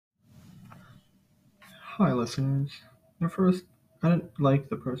Hi, listeners. At first, I didn't like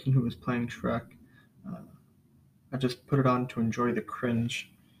the person who was playing Shrek. Uh, I just put it on to enjoy the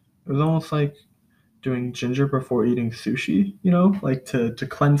cringe. It was almost like doing ginger before eating sushi, like to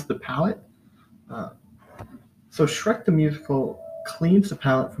cleanse the palate. Uh, so, Shrek the musical cleans the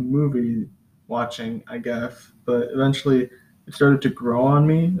palate from movie watching, I guess, but eventually it started to grow on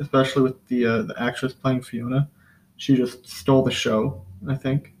me, especially with the actress playing Fiona. She just stole the show, I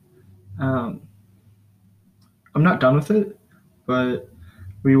think. Um, I'm not done with it, but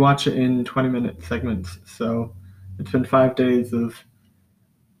we watch it in 20-minute segments. So it's been 5 days of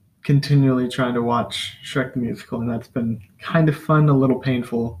continually trying to watch Shrek the Musical, and that's been kind of fun, a little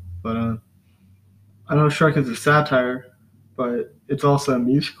painful. But I know Shrek is a satire, but it's also a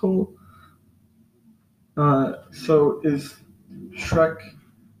musical. So is Shrek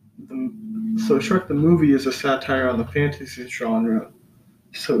Shrek the movie is a satire on the fantasy genre.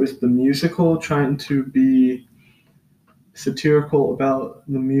 So is the musical trying to be satirical about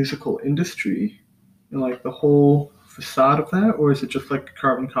the musical industry and like the whole facade of that, or is it just like a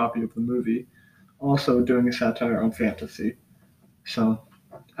carbon copy of the movie, also doing a satire on fantasy? So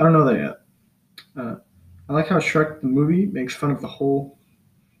I don't know that yet. I like how Shrek the movie makes fun of the whole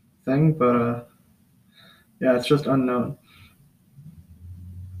thing, but yeah, it's just unknown.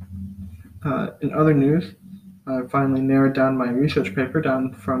 In other news, I finally narrowed down my research paper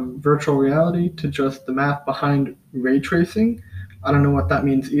down from virtual reality to just the math behind ray tracing. I don't know what that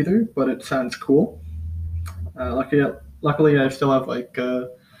means either, but it sounds cool. Luckily, I still have like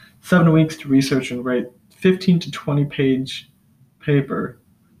 7 weeks to research and write 15 to 20 page paper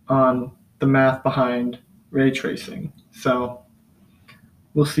on the math behind ray tracing. So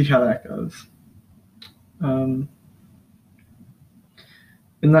we'll see how that goes. Um,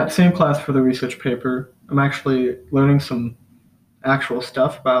 in that same class for the research paper, I'm actually learning some actual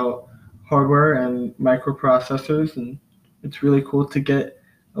stuff about hardware and microprocessors, and it's really cool to get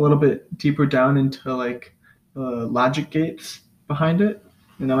a little bit deeper down into like logic gates behind it.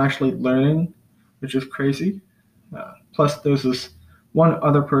 And I'm actually learning, which is crazy. Plus, there's this one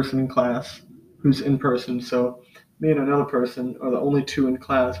other person in class who's in person, so me and another person are the only two in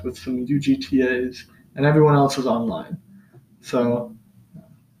class with some UGTAs, and everyone else is online. So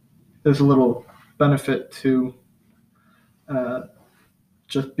there's a little benefit to uh,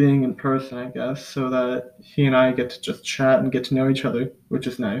 just being in person, I guess, so that he and I get to just chat and get to know each other, which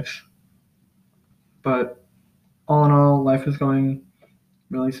is nice. But all in all, life is going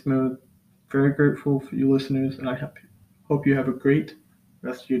really smooth. Very grateful for you listeners, and I hope you have a great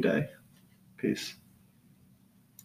rest of your day. Peace.